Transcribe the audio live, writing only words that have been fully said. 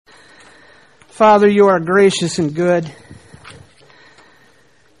Father, you are gracious and good,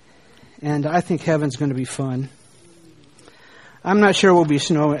 and I think heaven's going to be fun. I'm not sure we'll be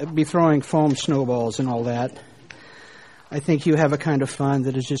throwing foam snowballs and all that. I think you have a kind of fun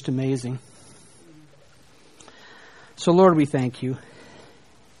that is just amazing. So, Lord, we thank you.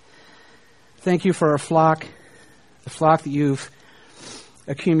 Thank you for our flock, the flock that you've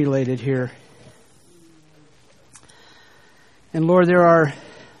accumulated here. And, Lord, there are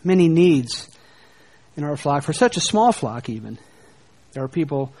many needs in our flock, for such a small flock even. There are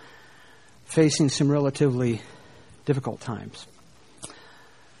people facing some relatively difficult times.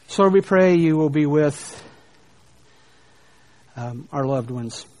 So, Lord, we pray you will be with our loved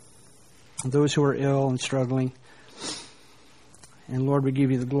ones, those who are ill and struggling. And, Lord, we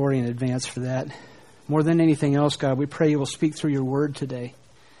give you the glory in advance for that. More than anything else, God, we pray you will speak through your word today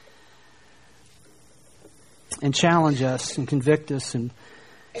and challenge us and convict us and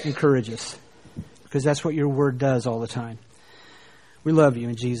encourage us, because that's what your word does all the time. We love you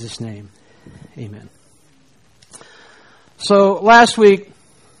in Jesus' name. Amen. So last week,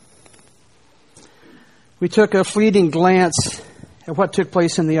 we took a fleeting glance at what took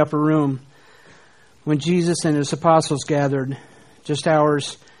place in the upper room when Jesus and his apostles gathered just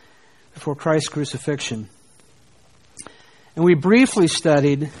hours before Christ's crucifixion. And we briefly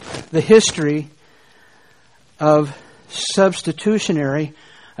studied the history of substitutionary,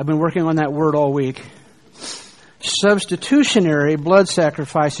 I've been working on that word all week, substitutionary blood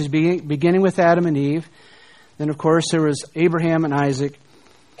sacrifices beginning with Adam and Eve. Then, of course, there was Abraham and Isaac.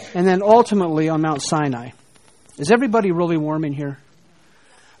 And then ultimately on Mount Sinai. Is everybody really warm in here?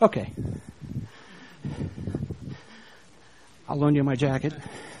 Okay. I'll loan you my jacket.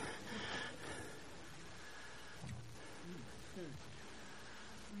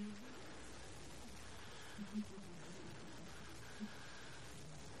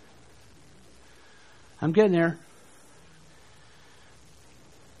 I'm getting there.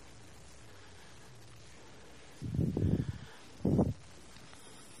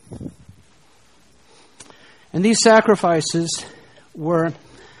 And these sacrifices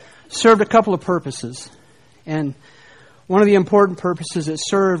served a couple of purposes. And one of the important purposes it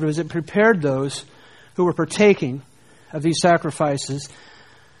served was it prepared those who were partaking of these sacrifices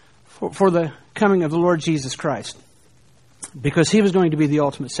for the coming of the Lord Jesus Christ, because he was going to be the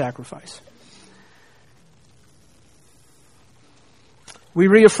ultimate sacrifice. We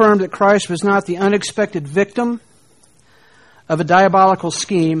reaffirmed that Christ was not the unexpected victim of a diabolical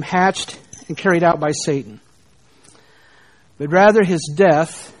scheme hatched and carried out by Satan, but rather his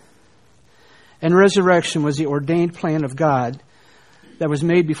death and resurrection was the ordained plan of God that was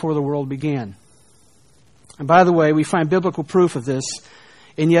made before the world began. And by the way, we find biblical proof of this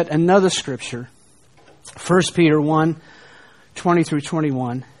in yet another scripture, 1 Peter 1, 20 through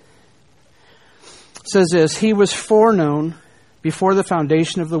 21. It says this: He was foreknown before the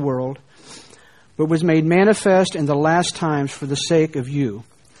foundation of the world, but was made manifest in the last times for the sake of you,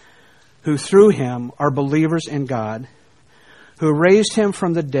 who through him are believers in God, who raised him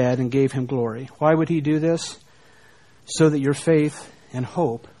from the dead and gave him glory. Why would he do this? So that your faith and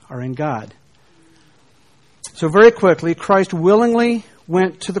hope are in God. So very quickly, Christ willingly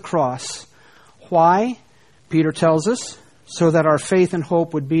went to the cross. Why? Peter tells us, so that our faith and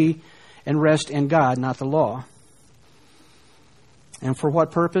hope would be and rest in God, not the law. And for what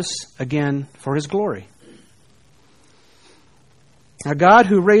purpose? Again, for his glory. Now, God,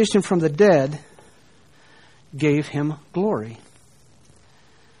 who raised him from the dead, gave him glory.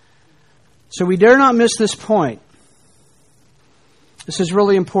 So we dare not miss this point. This is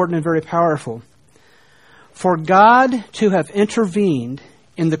really important and very powerful. For God to have intervened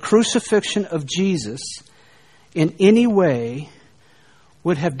in the crucifixion of Jesus in any way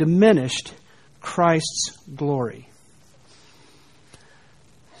would have diminished Christ's glory.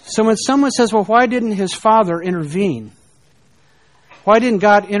 So when someone says, well, why didn't his Father intervene? Why didn't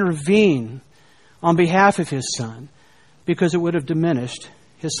God intervene on behalf of his Son? Because it would have diminished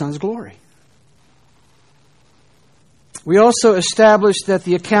his Son's glory. We also established that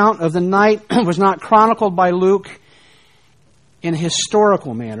the account of the night was not chronicled by Luke in a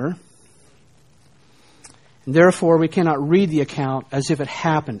historical manner. And therefore, we cannot read the account as if it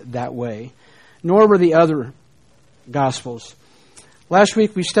happened that way, nor were the other Gospels. Last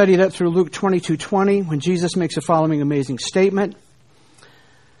week, we studied up through Luke 22:20, when Jesus makes the following amazing statement.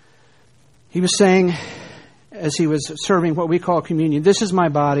 He was saying, as he was serving what we call communion, "This is my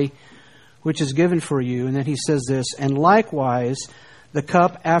body, which is given for you." And then he says this, "And likewise, the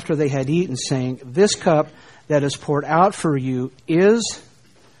cup after they had eaten, saying, This cup that is poured out for you is,"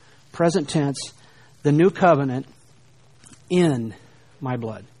 present tense, "the new covenant in my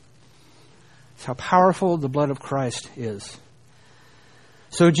blood." It's how powerful the blood of Christ is.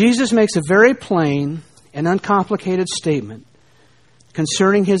 So Jesus makes a very plain and uncomplicated statement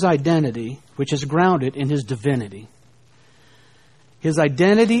concerning his identity, which is grounded in his divinity. His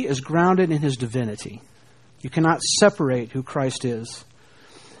identity is grounded in his divinity. You cannot separate who Christ is.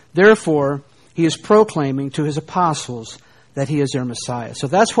 Therefore, he is proclaiming to his apostles that he is their Messiah. So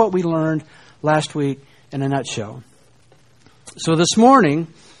that's what we learned last week in a nutshell. So this morning,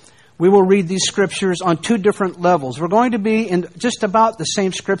 we will read these scriptures on two different levels. We're going to be in just about the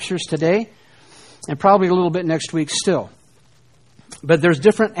same scriptures today, and probably a little bit next week still. But there's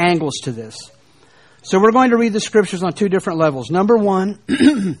different angles to this. So we're going to read the scriptures on two different levels. Number one,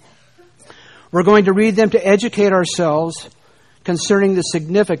 we're going to read them to educate ourselves concerning the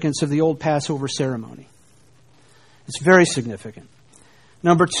significance of the old Passover ceremony. It's very significant.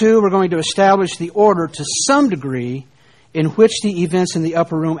 Number two, we're going to establish the order to some degree in which the events in the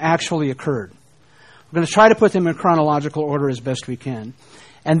upper room actually occurred. We're going to try to put them in chronological order as best we can.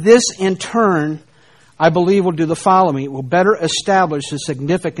 And this, in turn, I believe will do the following. It will better establish the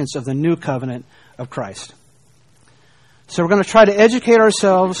significance of the new covenant of Christ. So we're going to try to educate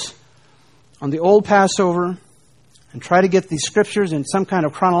ourselves on the old Passover and try to get these scriptures in some kind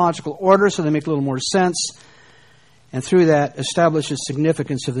of chronological order so they make a little more sense. And through that, establish the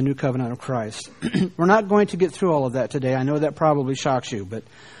significance of the new covenant of Christ. We're not going to get through all of that today. I know that probably shocks you, but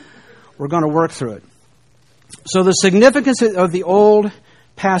we're going to work through it. So the significance of the old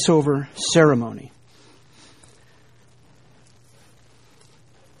Passover ceremony.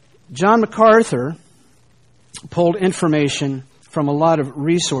 John MacArthur pulled information from a lot of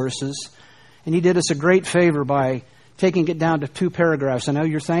resources, and he did us a great favor by taking it down to 2 paragraphs. I know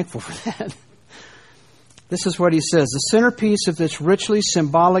you're thankful for that. This is what he says. The centerpiece of this richly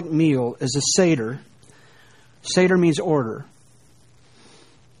symbolic meal is a Seder. Seder means order.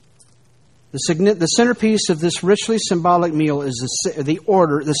 The centerpiece of this richly symbolic meal is the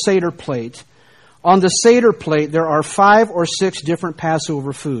order, the Seder plate. On the Seder plate, there are 5 or 6 different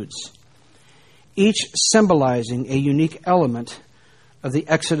Passover foods, each symbolizing a unique element of the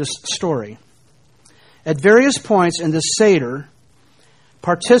Exodus story. At various points in the Seder,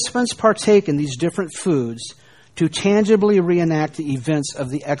 participants partake in these different foods to tangibly reenact the events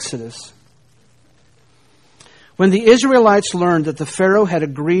of the Exodus. When the Israelites learned that the Pharaoh had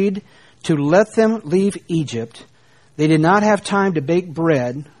agreed to let them leave Egypt, they did not have time to bake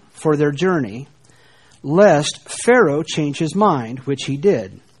bread for their journey, lest Pharaoh change his mind, which he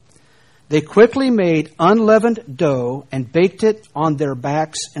did. They quickly made unleavened dough and baked it on their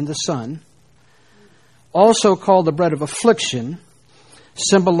backs in the sun, also called the bread of affliction,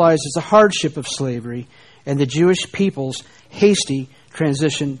 symbolizes the hardship of slavery and the Jewish people's hasty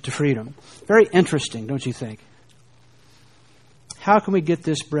transition to freedom. Very interesting, don't you think? How can we get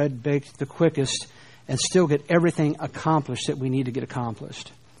this bread baked the quickest and still get everything accomplished that we need to get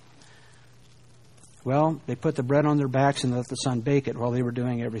accomplished? Well, they put the bread on their backs and let the sun bake it while they were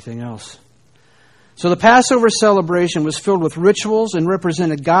doing everything else. So the Passover celebration was filled with rituals and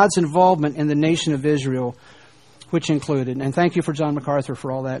represented God's involvement in the nation of Israel, which included, and thank you for John MacArthur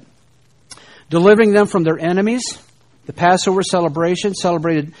for all that, delivering them from their enemies. The Passover celebration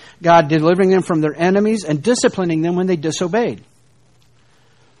celebrated God delivering them from their enemies and disciplining them when they disobeyed.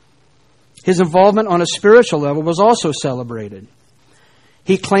 His involvement on a spiritual level was also celebrated.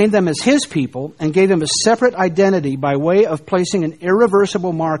 He claimed them as his people and gave them a separate identity by way of placing an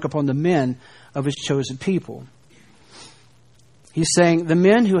irreversible mark upon the men of his chosen people. He's saying, the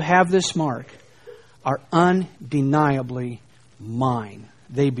men who have this mark are undeniably mine.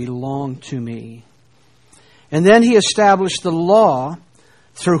 They belong to me. And then he established the law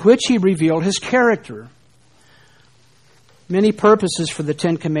through which he revealed his character. Many purposes for the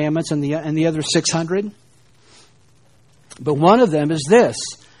 10 Commandments and the other 600. But one of them is this.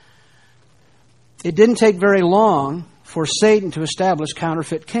 It didn't take very long for Satan to establish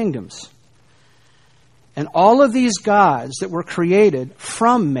counterfeit kingdoms. And all of these gods that were created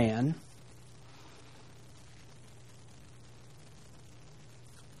from man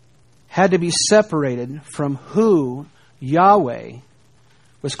had to be separated from who Yahweh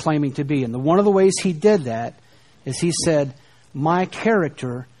was claiming to be. And one of the ways he did that is he said, my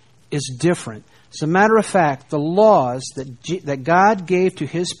character is different. As a matter of fact, the laws that God gave to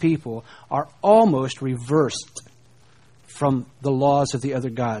his people are almost reversed from the laws of the other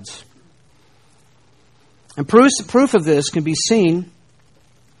gods. And proof of this can be seen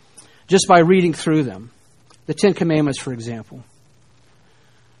just by reading through them. The 10 Commandments, for example.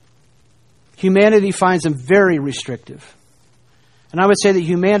 Humanity finds them very restrictive. And I would say that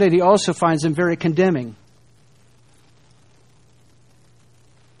humanity also finds them very condemning.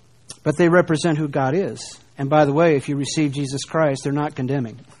 But they represent who God is. And by the way, if you receive Jesus Christ, they're not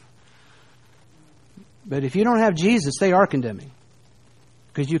condemning. But if you don't have Jesus, they are condemning.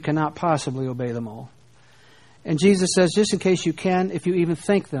 Because you cannot possibly obey them all. And Jesus says, just in case you can, if you even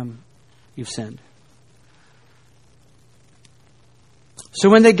think them, you've sinned. So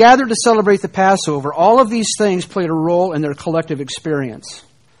when they gathered to celebrate the Passover, all of these things played a role in their collective experience.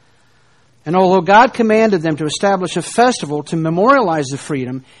 And although God commanded them to establish a festival to memorialize the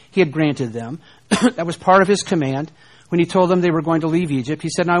freedom He had granted them, that was part of His command when He told them they were going to leave Egypt. He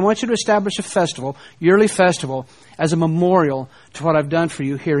said, now I want you to establish a festival, yearly festival, as a memorial to what I've done for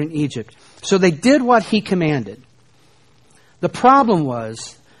you here in Egypt. So they did what He commanded. The problem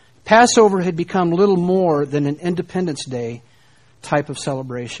was, Passover had become little more than an Independence Day type of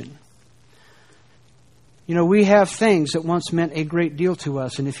celebration. You know, we have things that once meant a great deal to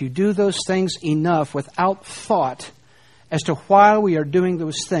us, and if you do those things enough without thought as to why we are doing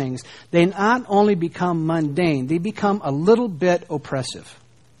those things, they not only become mundane, they become a little bit oppressive.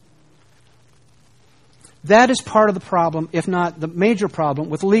 That is part of the problem, if not the major problem,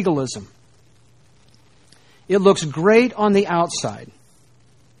 with legalism. It looks great on the outside.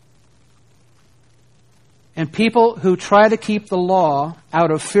 And people who try to keep the law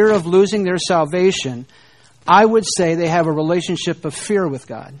out of fear of losing their salvation, I would say they have a relationship of fear with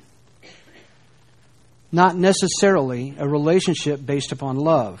God. Not necessarily a relationship based upon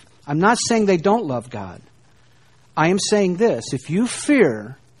love. I'm not saying they don't love God. I am saying this: if you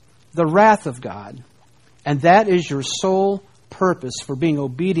fear the wrath of God, and that is your sole purpose for being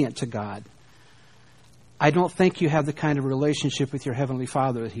obedient to God, I don't think you have the kind of relationship with your Heavenly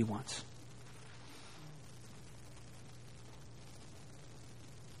Father that He wants.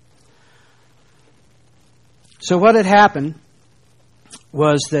 So what had happened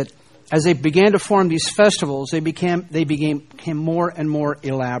was that as they began to form these festivals, they became more and more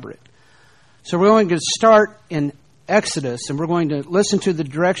elaborate. So we're going to start in Exodus, and we're going to listen to the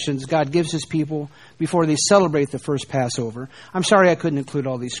directions God gives His people before they celebrate the first Passover. I'm sorry I couldn't include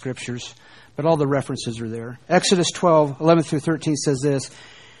all these scriptures, but all the references are there. Exodus 12, 11 through 13 says this: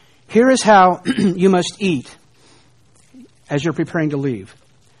 here is how you must eat as you're preparing to leave.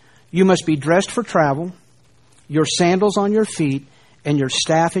 You must be dressed for travel, your sandals on your feet, and your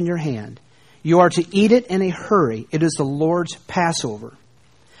staff in your hand. You are to eat it in a hurry. It is the Lord's Passover.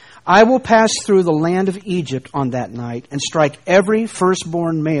 I will pass through the land of Egypt on that night and strike every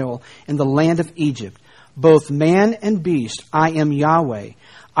firstborn male in the land of Egypt, both man and beast. I am Yahweh.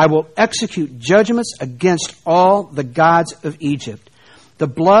 I will execute judgments against all the gods of Egypt. The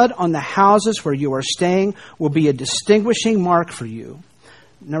blood on the houses where you are staying will be a distinguishing mark for you.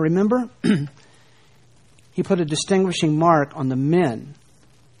 Now remember, He put a distinguishing mark on the men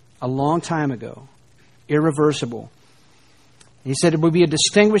a long time ago. Irreversible. He said it would be a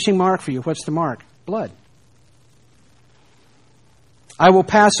distinguishing mark for you. What's the mark? Blood. I will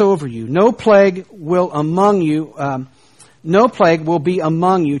pass over you. No plague will be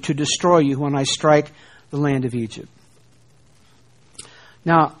among you to destroy you when I strike the land of Egypt.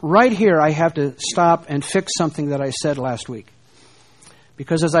 Now, right here, I have to stop and fix something that I said last week.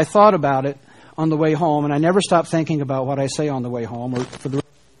 Because as I thought about it on the way home, and I never stop thinking about what I say on the way home, or for the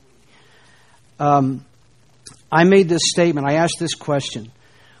I made this statement. I asked this question: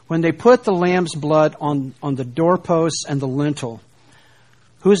 when they put the lamb's blood on the doorposts and the lintel,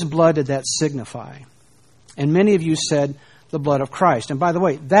 whose blood did that signify? And many of you said the blood of Christ. And by the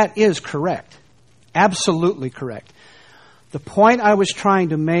way, that is correct. Absolutely correct. The point I was trying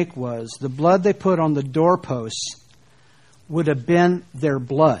to make was the blood they put on the doorposts would have been their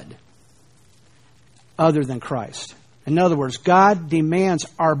blood other than Christ. In other words, God demands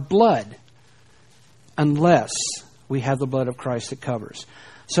our blood unless we have the blood of Christ that covers.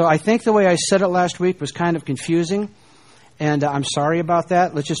 So I think the way I said it last week was kind of confusing, and I'm sorry about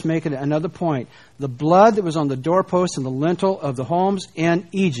that. Let's just make it another point. The blood that was on the doorpost and the lintel of the homes in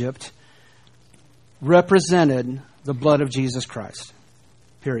Egypt represented the blood of Jesus Christ.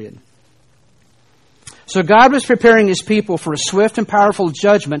 Period. So God was preparing His people for a swift and powerful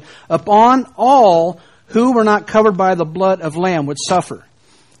judgment upon all who were not covered by the blood of lamb would suffer.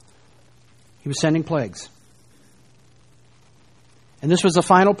 He was sending plagues. And this was the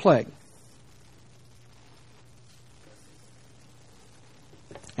final plague.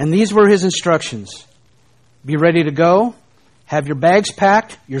 And these were His instructions. Be ready to go. Have your bags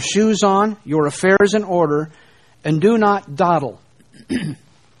packed, your shoes on, your affairs in order, and do not dawdle.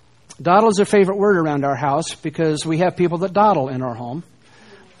 Dawdle is a favorite word around our house because we have people that dawdle in our home.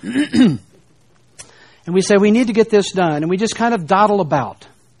 And we say, we need to get this done. And we just kind of dawdle about.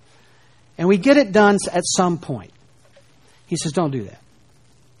 And we get it done at some point. He says, don't do that.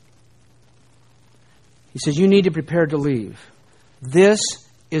 He says, you need to prepare to leave. This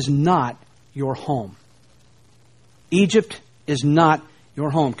is not your home. Egypt is not your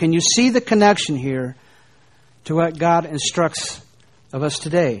home. Can you see the connection here to what God instructs of us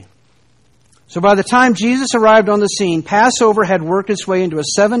today? So by the time Jesus arrived on the scene, Passover had worked its way into a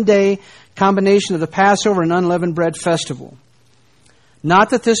 7-day combination of the Passover and unleavened bread festival.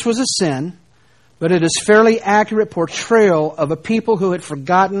 Not that this was a sin, but it is a fairly accurate portrayal of a people who had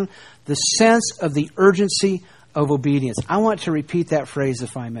forgotten the sense of the urgency of obedience. I want to repeat that phrase,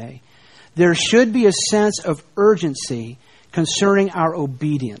 if I may. There should be a sense of urgency concerning our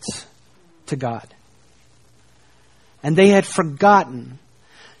obedience to God. And they had forgotten.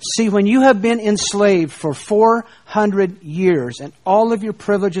 See, when you have been enslaved for 400 years and all of your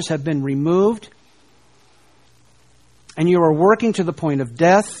privileges have been removed, and you are working to the point of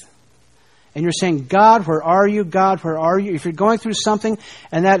death, and you're saying, God, where are you? God, where are you? If you're going through something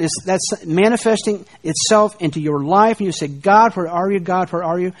and that's manifesting itself into your life, and you say, God, where are you? God, where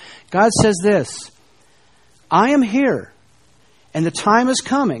are you? God says this, I am here, and the time is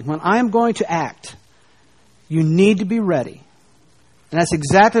coming when I am going to act. You need to be ready. And that's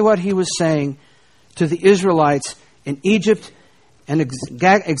exactly what he was saying to the Israelites in Egypt, and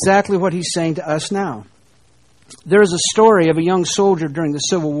exactly what he's saying to us now. There is a story of a young soldier during the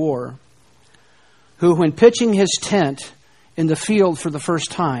Civil War who, when pitching his tent in the field for the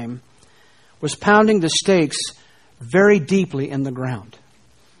first time, was pounding the stakes very deeply in the ground.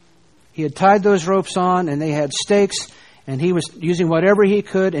 He had tied those ropes on, and they had stakes, and he was using whatever he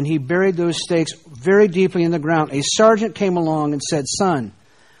could, and he buried those stakes very deeply in the ground. A sergeant came along and said, son,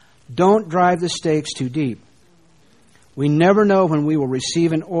 don't drive the stakes too deep. We never know when we will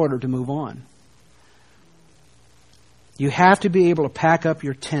receive an order to move on. You have to be able to pack up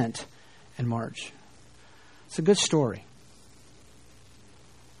your tent and march. It's a good story.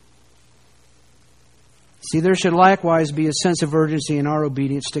 See, there should likewise be a sense of urgency in our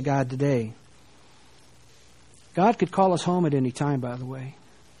obedience to God today. God could call us home at any time, by the way.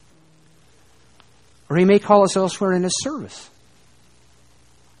 Or He may call us elsewhere in His service.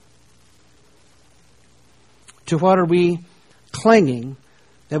 To what are we clinging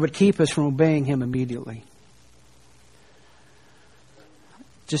that would keep us from obeying Him immediately?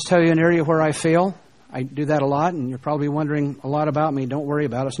 Just tell you an area where I fail. I do that a lot, and you're probably wondering a lot about me. Don't worry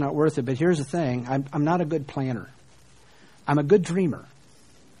about it. It's not worth it. But here's the thing. I'm not a good planner. I'm a good dreamer.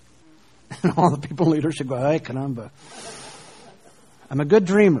 And all the people in leadership go, hey, caramba. I'm a good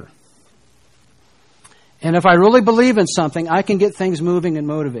dreamer. And if I really believe in something, I can get things moving and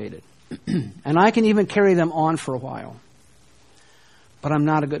motivated. And I can even carry them on for a while. But I'm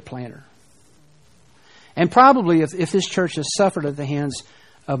not a good planner. And probably if this church has suffered at the hands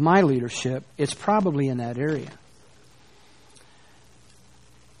of my leadership, it's probably in that area.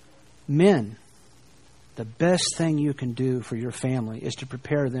 Men, the best thing you can do for your family is to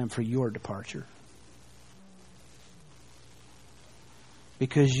prepare them for your departure.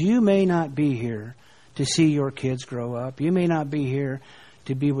 Because you may not be here to see your kids grow up. You may not be here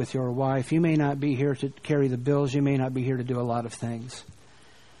to be with your wife. You may not be here to carry the bills. You may not be here to do a lot of things.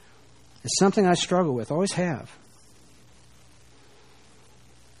 It's something I struggle with, always have.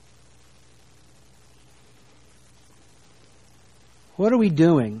 What are we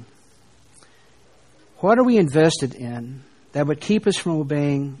doing? What are we invested in that would keep us from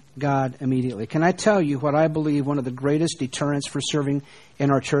obeying God immediately? Can I tell you what I believe one of the greatest deterrents for serving in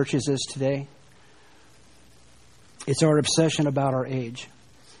our churches is today? It's our obsession about our age.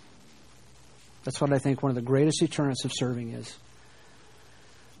 That's what I think one of the greatest deterrents of serving is.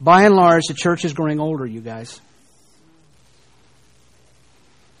 By and large, the church is growing older, you guys.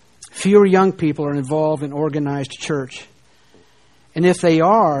 Fewer young people are involved in organized church. And if they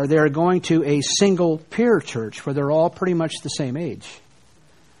are going to a single peer church where they're all pretty much the same age.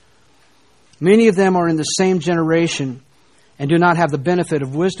 Many of them are in the same generation and do not have the benefit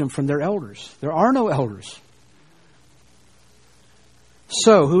of wisdom from their elders. There are no elders.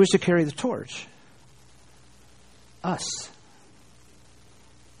 So, who is to carry the torch? Us.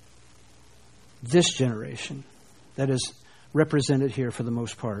 This generation that is represented here for the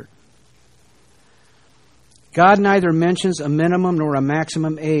most part. God neither mentions a minimum nor a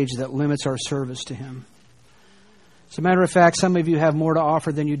maximum age that limits our service to Him. As a matter of fact, some of you have more to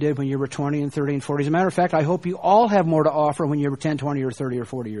offer than you did when you were 20 and 30 and 40. As a matter of fact, I hope you all have more to offer when you were 10, 20, or 30 or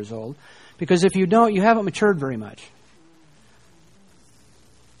 40 years old. Because if you don't, you haven't matured very much.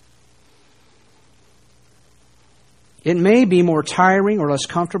 It may be more tiring or less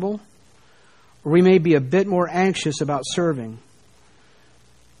comfortable, or we may be a bit more anxious about serving.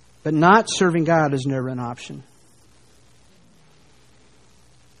 But not serving God is never an option.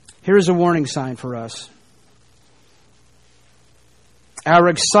 Here is a warning sign for us. Our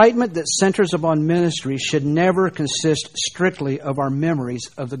excitement that centers upon ministry should never consist strictly of our memories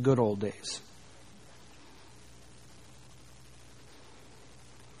of the good old days.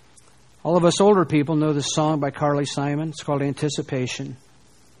 All of us older people know this song by Carly Simon. It's called Anticipation.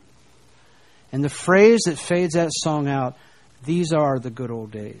 And the phrase that fades that song out, these are the good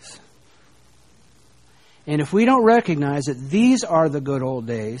old days. And if we don't recognize that these are the good old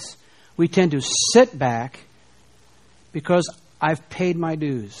days, we tend to sit back because I've paid my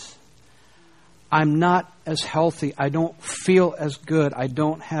dues. I'm not as healthy. I don't feel as good. I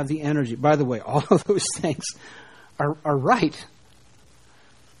don't have the energy. By the way, all of those things are right.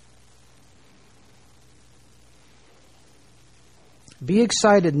 Be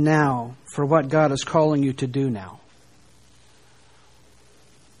excited now for what God is calling you to do now.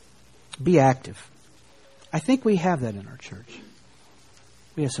 Be active. I think we have that in our church.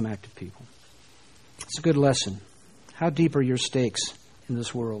 We have some active people. It's a good lesson. How deep are your stakes in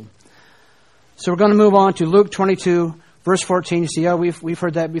this world? So we're going to move on to Luke 22, verse 14. You see, we've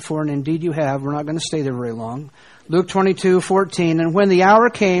heard that before, and indeed you have. We're not going to stay there very long. Luke 22, 14. And when the hour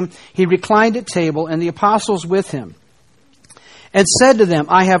came, he reclined at table, and the apostles with him, and said to them,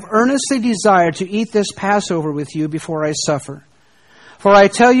 I have earnestly desired to eat this Passover with you before I suffer. For I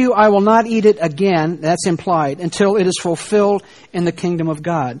tell you, I will not eat it again, that's implied, until it is fulfilled in the kingdom of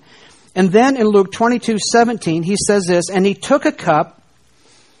God. And then in Luke 22:17, he says this, and he took a cup,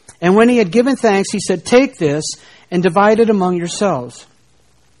 and when he had given thanks, he said, take this and divide it among yourselves.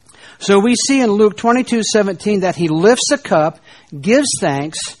 So we see in Luke 22:17 that he lifts a cup, gives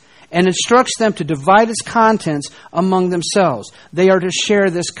thanks, and instructs them to divide its contents among themselves. They are to share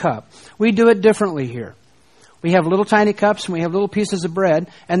this cup. We do it differently here. We have little tiny cups and we have little pieces of bread,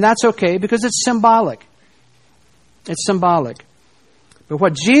 and that's okay because it's symbolic. It's symbolic. But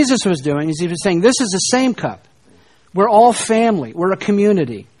what Jesus was doing is he was saying, this is the same cup. We're all family. We're a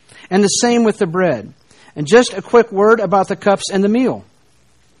community. And the same with the bread. And just a quick word about the cups and the meal.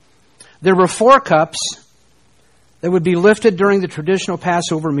 There were 4 cups that would be lifted during the traditional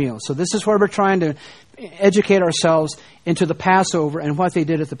Passover meal. So this is where we're trying to educate ourselves into the Passover and what they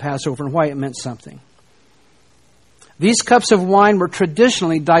did at the Passover and why it meant something. These cups of wine were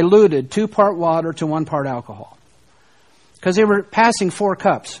traditionally diluted 2 part water to 1 part alcohol, because they were passing 4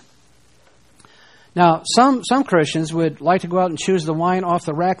 cups. Now, some Christians would like to go out and choose the wine off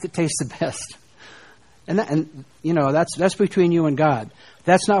the rack that tastes the best. And you know, that's between you and God.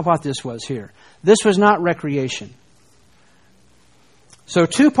 That's not what this was here. This was not recreation. So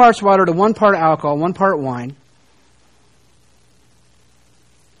 2 parts water to 1 part alcohol, 1 part wine.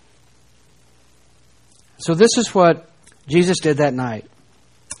 So this is what Jesus did that night.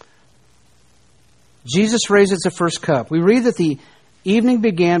 Jesus raises the first cup. We read that the evening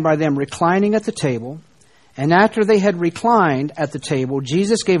began by them reclining at the table. And after they had reclined at the table,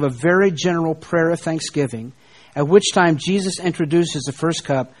 Jesus gave a very general prayer of thanksgiving, at which time Jesus introduces the first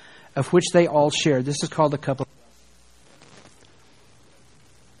cup, of which they all shared. This is called the cup of...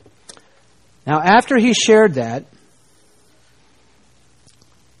 Now, after he shared that,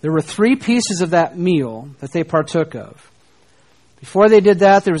 there were 3 pieces of that meal that they partook of. Before they did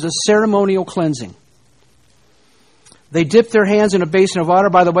that, there was a ceremonial cleansing. They dipped their hands in a basin of water.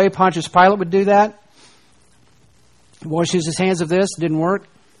 By the way, Pontius Pilate would do that. He washes his hands of this. It didn't work.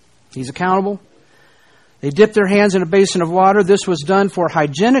 He's accountable. They dipped their hands in a basin of water. This was done for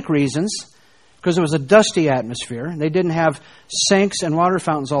hygienic reasons, because it was a dusty atmosphere. They didn't have sinks and water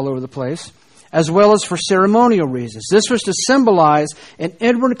fountains all over the place, as well as for ceremonial reasons. This was to symbolize an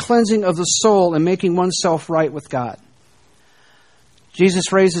inward cleansing of the soul and making oneself right with God.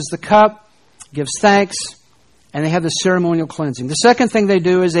 Jesus raises the cup, gives thanks, and they have the ceremonial cleansing. The second thing they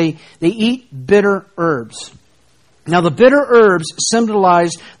do is they eat bitter herbs. Now, the bitter herbs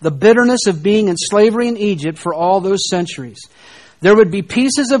symbolize the bitterness of being in slavery in Egypt for all those centuries. There would be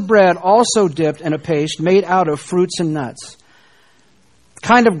pieces of bread also dipped in a paste made out of fruits and nuts,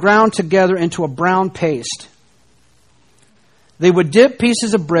 kind of ground together into a brown paste. They would dip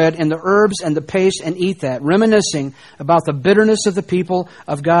pieces of bread in the herbs and the paste and eat that, reminiscing about the bitterness of the people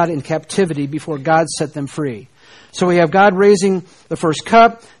of God in captivity before God set them free. So we have God raising the first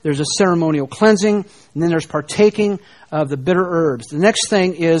cup, there's a ceremonial cleansing, and then there's partaking of the bitter herbs. The next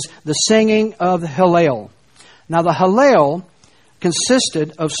thing is the singing of the Hallel. Now the Hallel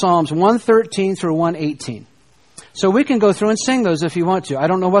consisted of Psalms 113 through 118. So we can go through and sing those if you want to. I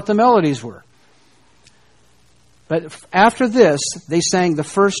don't know what the melodies were. But after this, they sang the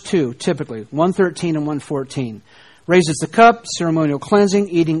first 2, typically, 113 and 114. Raises the cup, ceremonial cleansing,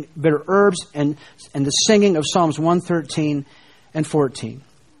 eating bitter herbs, and the singing of Psalms 113 and 14.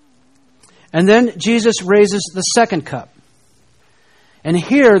 And then Jesus raises the second cup. And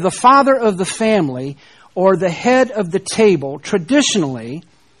here, the father of the family, or the head of the table, traditionally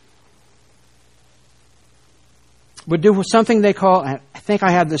would do something they call, I think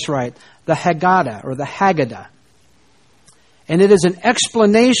I have this right, the Haggadah or the Haggadah. And it is an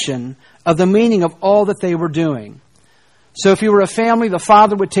explanation of the meaning of all that they were doing. So if you were a family, the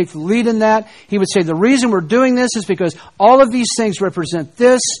father would take the lead in that. He would say, the reason we're doing this is because all of these things represent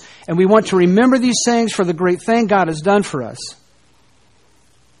this, and we want to remember these things for the great thing God has done for us.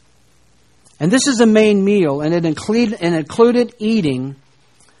 And this is a main meal, and it included eating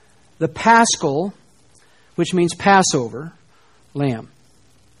the Paschal, which means Passover, lamb.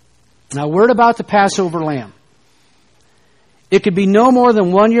 Now, a word about the Passover lamb. It could be no more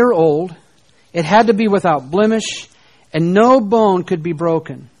than 1 year old. It had to be without blemish, and no bone could be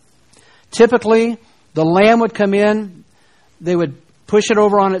broken. Typically, the lamb would come in, they would push it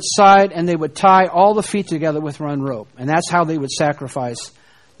over on its side, and they would tie all the feet together with one rope. And that's how they would sacrifice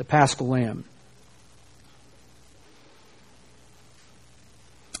the Paschal lamb.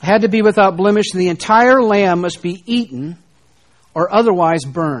 It had to be without blemish, and the entire lamb must be eaten or otherwise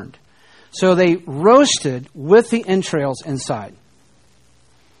burned. So they roasted with the entrails inside.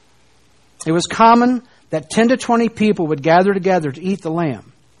 It was common that 10 to 20 people would gather together to eat the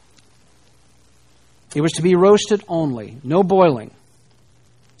lamb. It was to be roasted only, no boiling.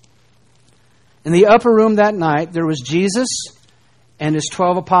 In the upper room that night, there was Jesus and his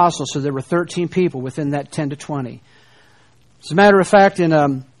 12 apostles, so there were 13 people within that 10 to 20. As a matter of fact,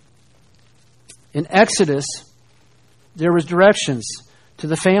 in Exodus, there was directions to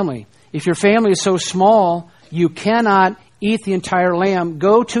the family. If your family is so small, you cannot eat the entire lamb.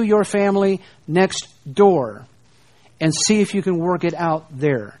 Go to your family next door and see if you can work it out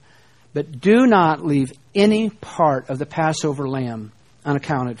there. But do not leave any part of the Passover lamb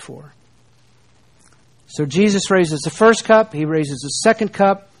unaccounted for. So Jesus raises the first cup, he raises the second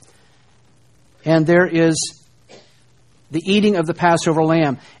cup, and there is the eating of the Passover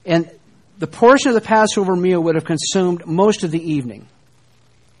lamb. And the portion of the Passover meal would have consumed most of the evening.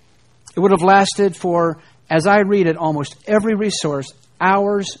 It would have lasted for, as I read it, almost every resource,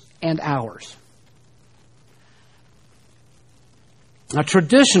 hours and hours. Now,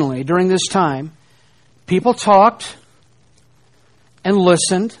 traditionally, during this time, people talked and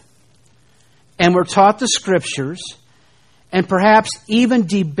listened and were taught the Scriptures and perhaps even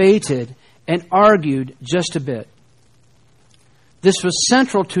debated and argued just a bit. This was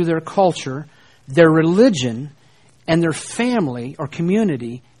central to their culture, their religion, and their family or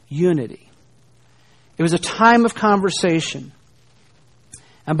community unity. It was a time of conversation.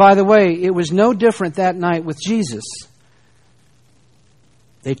 And by the way, it was no different that night with Jesus.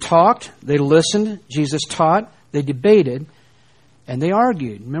 They talked, they listened, Jesus taught, they debated, and they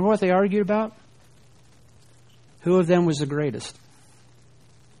argued. Remember what they argued about? Who of them was the greatest?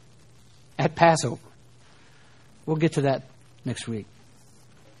 At Passover. We'll get to that next week.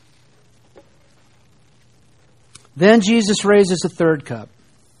 Then Jesus raises the third cup.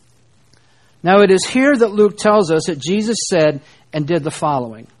 Now it is here that Luke tells us that Jesus said and did the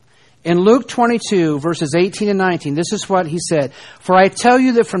following. In Luke 22, verses 18 and 19, this is what he said. For I tell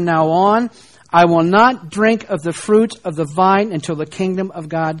you that from now on, I will not drink of the fruit of the vine until the kingdom of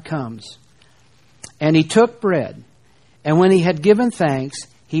God comes. And he took bread, and when he had given thanks,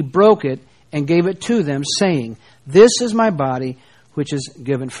 he broke it and gave it to them, saying, This is my body, which is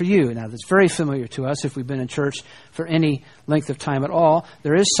given for you. Now, that's very familiar to us if we've been in church for any length of time at all.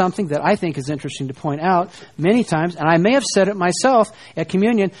 There is something that I think is interesting to point out many times, and I may have said it myself at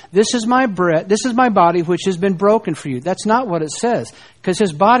communion, this is my bread, this is my body, which has been broken for you. That's not what it says, because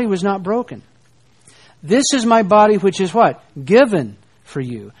his body was not broken. This is my body, which is what? Given for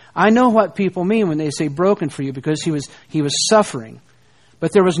you. I know what people mean when they say broken for you, because he was suffering.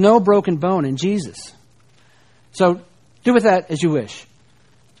 But there was no broken bone in Jesus. So, do with that as you wish.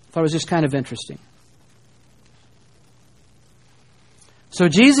 I thought it was just kind of interesting. So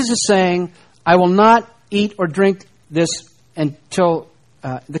Jesus is saying, I will not eat or drink this until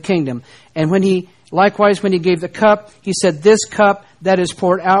the kingdom. And when he gave the cup, he said, This cup that is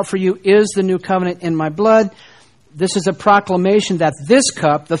poured out for you is the new covenant in my blood. This is a proclamation that this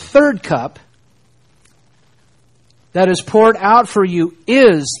cup, the third cup, that is poured out for you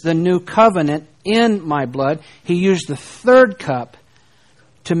is the new covenant in my blood. He used the third cup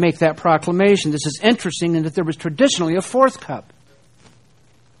to make that proclamation. This is interesting in that there was traditionally a fourth cup.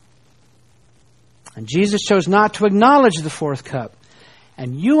 And Jesus chose not to acknowledge the fourth cup.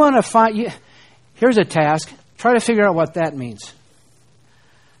 And you want to find... Here's a task. Try to figure out what that means.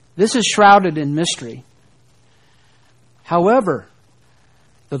 This is shrouded in mystery. However,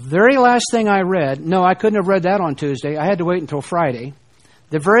 the very last thing I read... No, I couldn't have read that on Tuesday. I had to wait until Friday.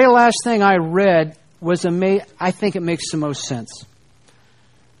 The very last thing I read was I think it makes the most sense.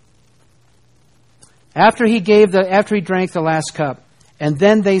 After he drank the last cup, and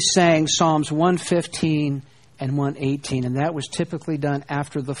then they sang Psalms 115 and 118, and that was typically done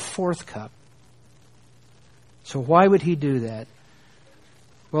after the fourth cup. So why would he do that?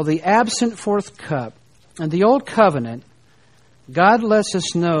 Well, the absent fourth cup and the old covenant, God lets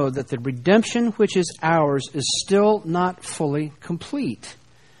us know that the redemption which is ours is still not fully complete.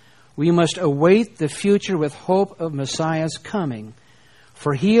 We must await the future with hope of Messiah's coming,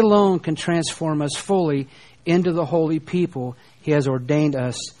 for He alone can transform us fully into the holy people He has ordained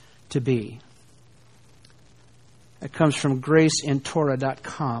us to be. It comes from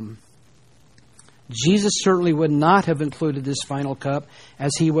graceintorah.com. Jesus certainly would not have included this final cup,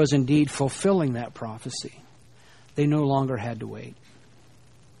 as He was indeed fulfilling that prophecy. They no longer had to wait.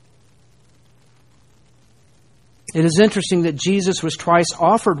 It is interesting that Jesus was twice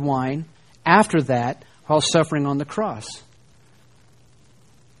offered wine after that while suffering on the cross.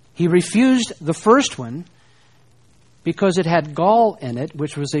 He refused the first one because it had gall in it,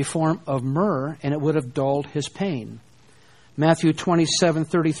 which was a form of myrrh, and it would have dulled His pain. Matthew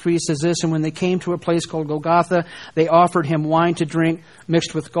 27:33 says this, and when they came to a place called Golgotha, they offered Him wine to drink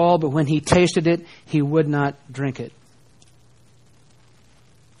mixed with gall, but when He tasted it, He would not drink it.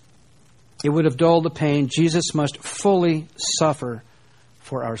 It would have dulled the pain. Jesus must fully suffer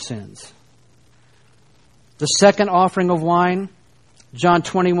for our sins. The second offering of wine, John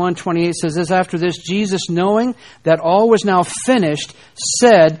 21:28 says this, after this, Jesus, knowing that all was now finished,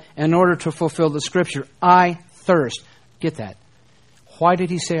 said, in order to fulfill the Scripture, I thirst. Get that. Why did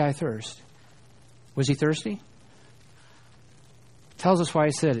He say, I thirst? Was He thirsty? Tells us why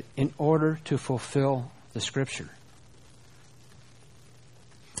He said it. In order to fulfill the Scripture.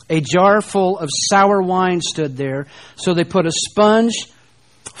 A jar full of sour wine stood there, so they put a sponge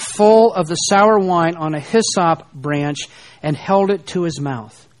full of the sour wine on a hyssop branch and held it to His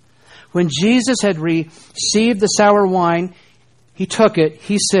mouth. When Jesus had received the sour wine, He took it.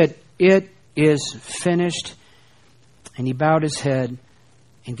 He said, it is finished. And He bowed His head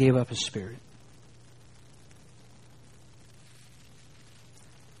and gave up His spirit.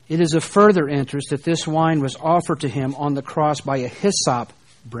 It is of further interest that this wine was offered to Him on the cross by a hyssop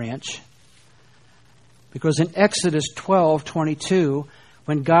branch. Because in Exodus 12:22,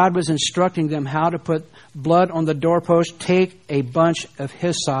 when God was instructing them how to put blood on the doorpost, take a bunch of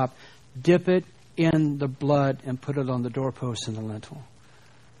hyssop, dip it in the blood, and put it on the doorpost and the lintel.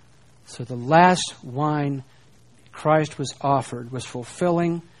 So the last wine Christ was offered was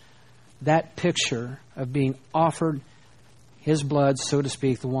fulfilling that picture of being offered His blood, so to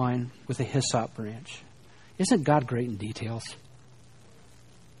speak, the wine, with a hyssop branch. Isn't God great in details?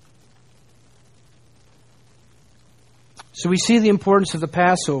 So we see the importance of the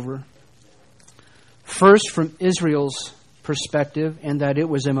Passover, first from Israel's perspective, and that it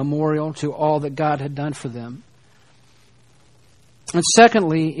was a memorial to all that God had done for them. And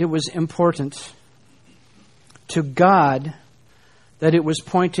secondly, it was important to God that it was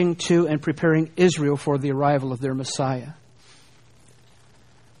pointing to and preparing Israel for the arrival of their Messiah.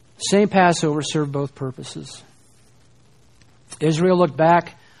 Same Passover served both purposes. Israel looked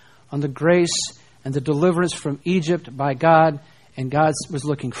back on the grace and the deliverance from Egypt by God, and God was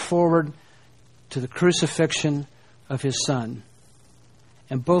looking forward to the crucifixion of His Son.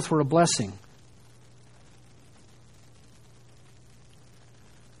 And both were a blessing.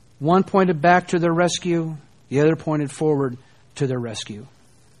 One pointed back to their rescue, the other pointed forward to their rescue.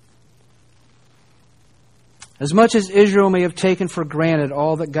 As much as Israel may have taken for granted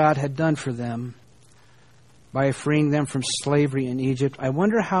all that God had done for them by freeing them from slavery in Egypt, I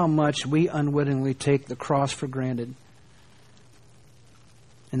wonder how much we unwittingly take the cross for granted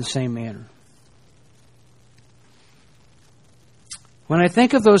in the same manner. When I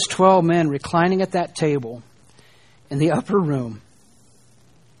think of those 12 men reclining at that table in the upper room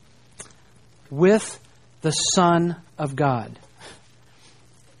with the Son of God,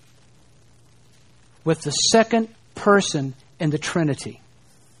 with the second person in the Trinity,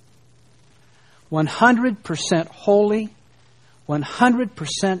 100% holy,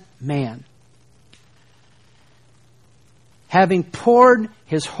 100% man, having poured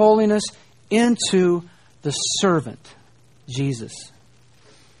His holiness into the servant, Jesus.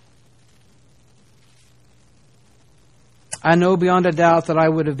 I know beyond a doubt that I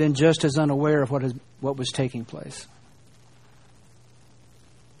would have been just as unaware of what was taking place.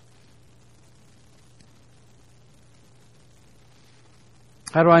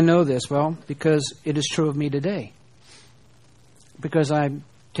 How do I know this? Well, because it is true of me today. Because I'm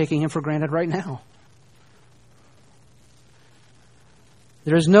taking Him for granted right now.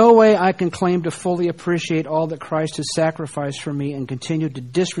 There is no way I can claim to fully appreciate all that Christ has sacrificed for me and continue to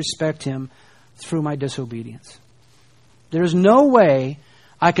disrespect Him through my disobedience. There is no way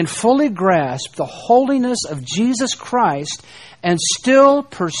I can fully grasp the holiness of Jesus Christ and still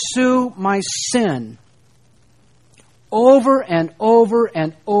pursue my sin over and over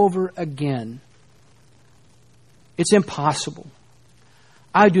and over again. It's impossible.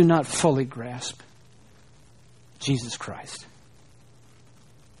 I do not fully grasp Jesus Christ,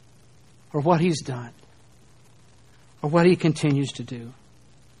 or what He's done, or what He continues to do.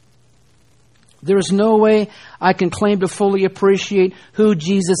 There is no way I can claim to fully appreciate who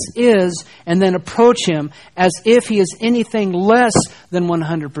Jesus is and then approach Him as if He is anything less than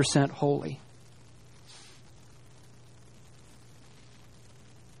 100% holy.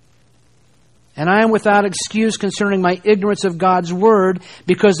 And I am without excuse concerning my ignorance of God's Word,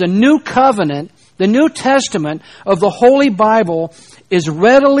 because the New Covenant, the New Testament of the Holy Bible is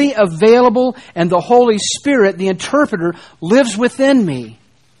readily available, and the Holy Spirit, the interpreter, lives within me.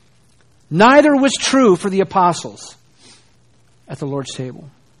 Neither was true for the apostles at the Lord's table.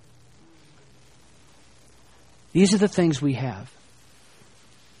 These are the things we have.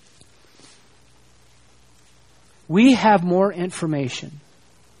 We have more information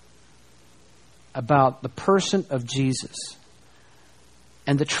about the person of Jesus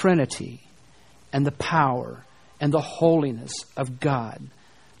and the Trinity and the power and the holiness of God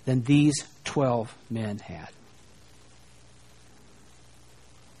than these 12 men had.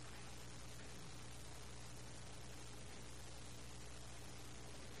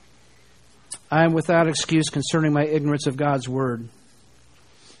 I am without excuse concerning my ignorance of God's Word,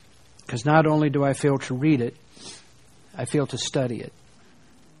 because not only do I fail to read it, I fail to study it.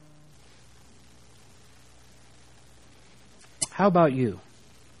 How about you?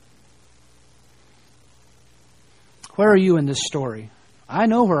 Where are you in this story? I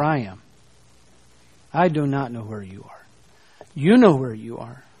know where I am. I do not know where you are. You know where you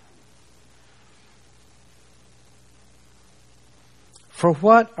are. For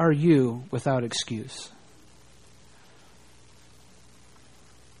what are you without excuse?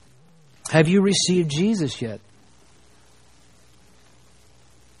 Have you received Jesus yet?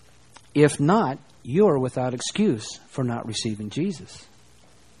 If not, you are without excuse for not receiving Jesus.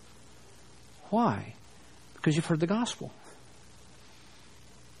 Why? Because you've heard the gospel.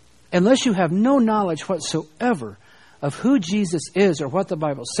 Unless you have no knowledge whatsoever of who Jesus is or what the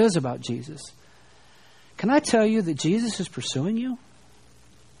Bible says about Jesus, can I tell you that Jesus is pursuing you?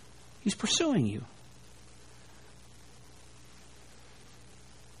 He's pursuing you.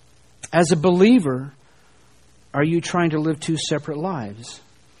 As a believer, are you trying to live two separate lives?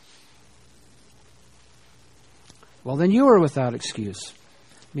 Well, then you are without excuse.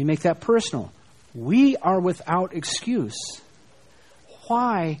 Let me make that personal. We are without excuse.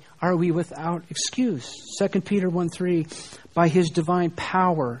 Why are we without excuse? 2 Peter 1:3, by His divine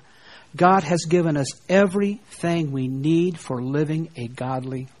power, God has given us everything we need for living a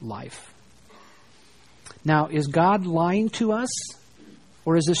godly life. Now, is God lying to us,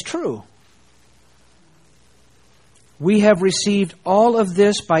 or is this true? We have received all of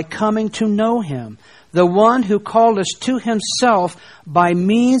this by coming to know Him, the one who called us to Himself by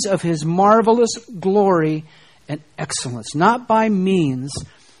means of His marvelous glory and excellence, not by means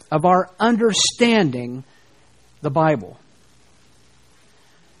of our understanding the Bible.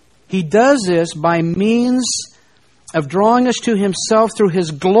 He does this by means of drawing us to Himself through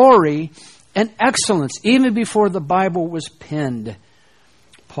His glory and excellence. Even before the Bible was penned,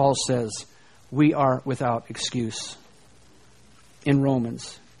 Paul says, we are without excuse in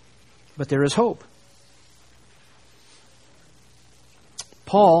Romans. But there is hope.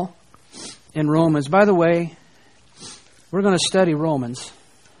 Paul in Romans, by the way, we're going to study Romans.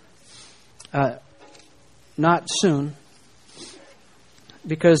 Not soon,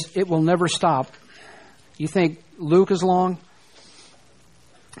 because it will never stop. You think Luke is long,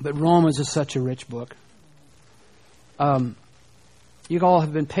 but Romans is such a rich book. You all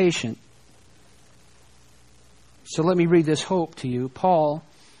have been patient. So let me read this hope to you. Paul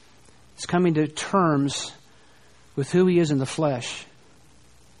is coming to terms with who he is in the flesh.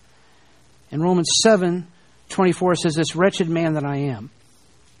 In Romans 7:24 says, this wretched man that I am.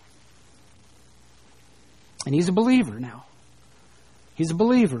 And he's a believer now. He's a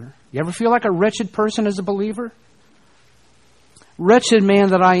believer. You ever feel like a wretched person as a believer? Wretched man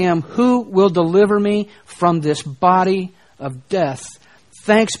that I am, who will deliver me from this body of death?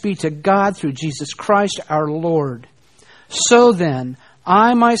 Thanks be to God through Jesus Christ our Lord. So then,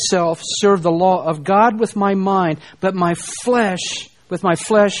 I myself serve the law of God with my mind, but with my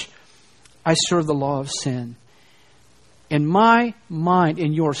flesh, I serve the law of sin. in my mind,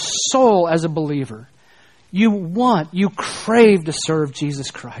 in your soul as a believer, you crave to serve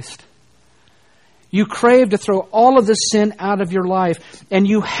Jesus Christ. You crave to throw all of the sin out of your life, and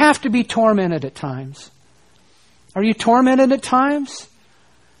you have to be tormented at times. Are you tormented at times?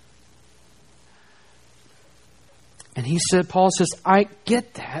 And Paul says, I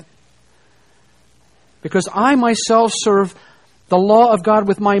get that. Because I myself serve the law of God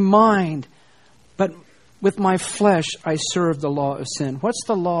with my mind, but with my flesh I serve the law of sin. What's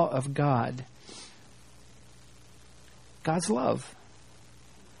the law of God? God's love.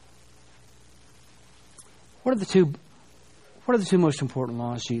 What are the two most important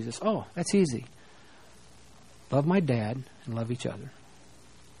laws, Jesus? Oh, that's easy. Love my dad and love each other.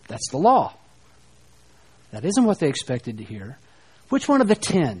 That's the law. That isn't what they expected to hear. Which one of the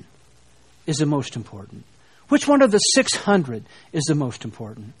 10 is the most important? Which one of the 600 is the most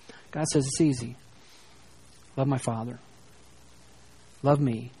important? God says it's easy. Love my Father. Love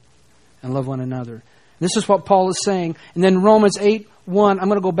me. And love one another. This is what Paul is saying. And then Romans 8:1. I'm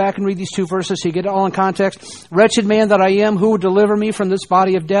going to go back and read these two verses so you get it all in context. Wretched man that I am, who will deliver me from this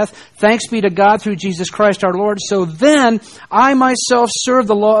body of death? Thanks be to God through Jesus Christ our Lord. So then I myself serve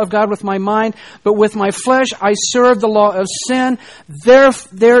the law of God with my mind, but with my flesh I serve the law of sin.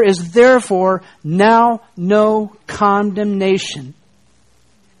 There is therefore now no condemnation.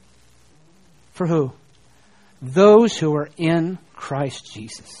 For who? Those who are in Christ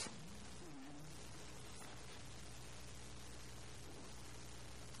Jesus.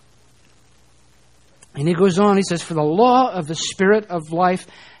 And he goes on, he says, for the law of the Spirit of life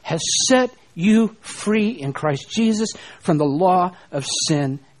has set you free in Christ Jesus from the law of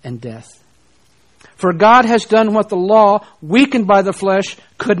sin and death. For God has done what the law, weakened by the flesh,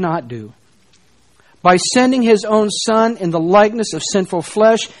 could not do. By sending His own Son in the likeness of sinful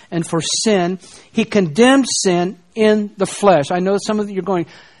flesh and for sin, He condemned sin in the flesh. I know some of you are going,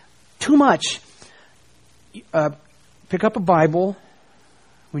 too much. Pick up a Bible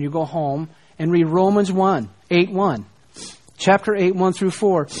when you go home and read Romans 8:1. Chapter 8, 1 through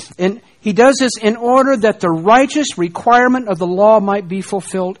 4. And he does this in order that the righteous requirement of the law might be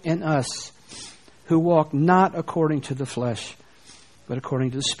fulfilled in us, who walk not according to the flesh, but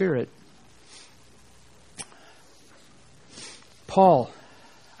according to the Spirit. Paul,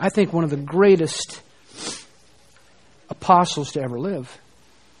 I think one of the greatest apostles to ever live.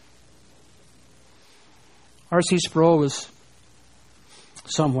 R.C. Sproul was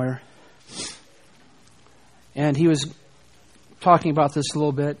somewhere, and he was talking about this a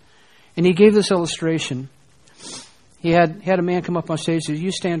little bit, and he gave this illustration. He had a man come up on stage and said,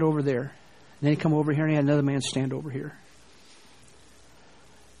 you stand over there. And then he come over here, and he had another man stand over here.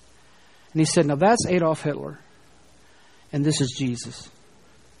 And he said, now that's Adolf Hitler, and this is Jesus.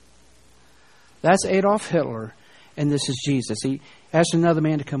 That's Adolf Hitler, and this is Jesus. He asked another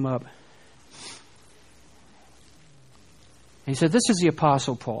man to come up. And he said, this is the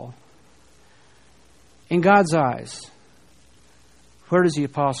Apostle Paul. In God's eyes, where does the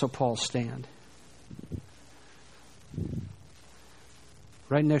Apostle Paul stand?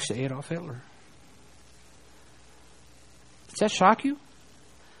 Right next to Adolf Hitler. Does that shock you?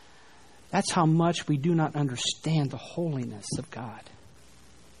 That's how much we do not understand the holiness of God.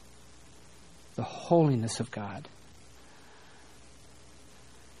 The holiness of God.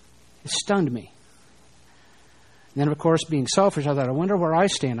 It stunned me. And then, of course, being selfish, I thought, I wonder where I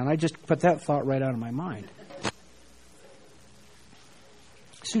stand. And I just put that thought right out of my mind.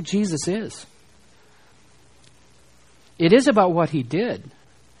 That's who Jesus is. It is about what He did.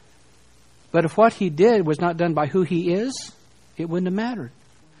 But if what He did was not done by who He is, it wouldn't have mattered.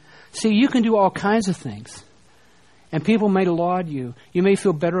 See, you can do all kinds of things. And people may laud you. You may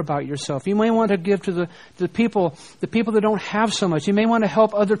feel better about yourself. You may want to give to the people that don't have so much. You may want to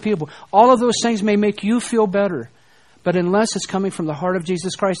help other people. All of those things may make you feel better. But unless it's coming from the heart of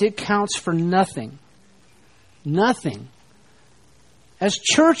Jesus Christ, it counts for nothing. Nothing. As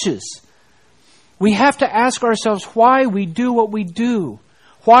churches, we have to ask ourselves why we do what we do.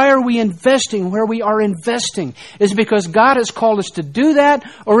 Why are we investing where we are investing? Is it because God has called us to do that?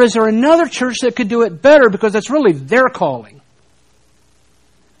 Or is there another church that could do it better because that's really their calling?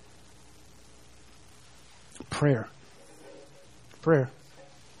 Prayer. Prayer.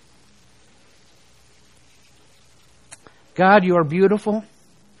 God, you are beautiful.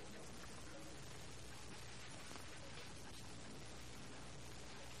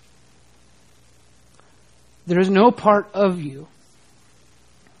 There is no part of you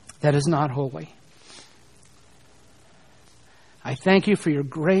that is not holy. I thank you for your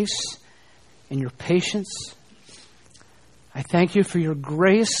grace and your patience. I thank you for your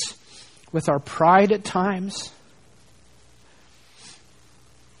grace with our pride at times.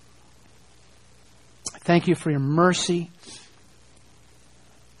 Thank you for your mercy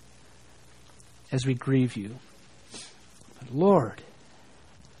as we grieve you. But Lord,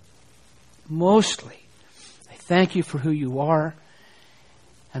 mostly, I thank you for who you are,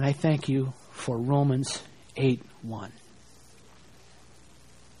 and I thank you for Romans 8:1.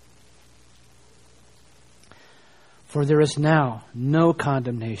 For there is now no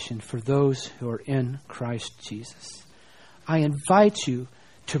condemnation for those who are in Christ Jesus. I invite you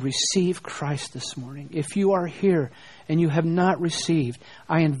to receive Christ this morning. If you are here and you have not received,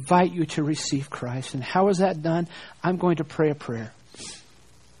 I invite you to receive Christ. And how is that done? I'm going to pray a prayer.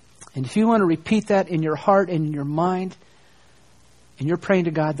 And if you want to repeat that in your heart and in your mind, and you're praying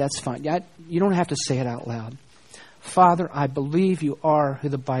to God, that's fine. You don't have to say it out loud. Father, I believe you are who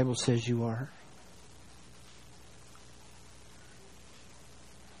the Bible says you are.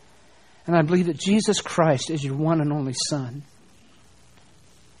 And I believe that Jesus Christ is your one and only Son.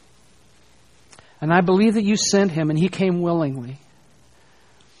 And I believe that you sent him and he came willingly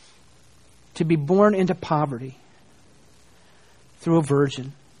to be born into poverty through a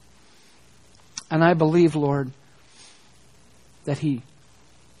virgin. And I believe, Lord, that he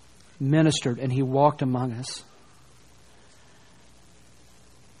ministered and he walked among us.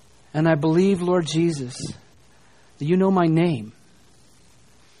 And I believe, Lord Jesus, that you know my name.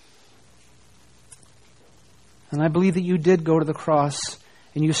 And I believe that you did go to the cross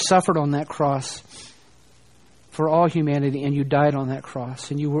and you suffered on that cross for all humanity, and you died on that cross,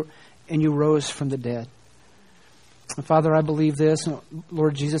 and you rose from the dead. And Father, I believe this.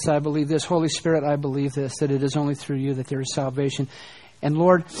 Lord Jesus, I believe this. Holy Spirit, I believe this, that it is only through you that there is salvation. And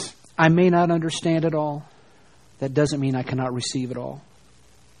Lord, I may not understand it all. That doesn't mean I cannot receive it all.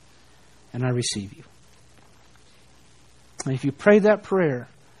 And I receive you. And if you pray that prayer,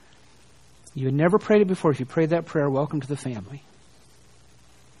 you had never prayed it before. If you prayed that prayer, welcome to the family.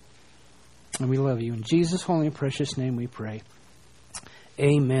 And we love you. In Jesus' holy and precious name we pray.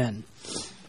 Amen.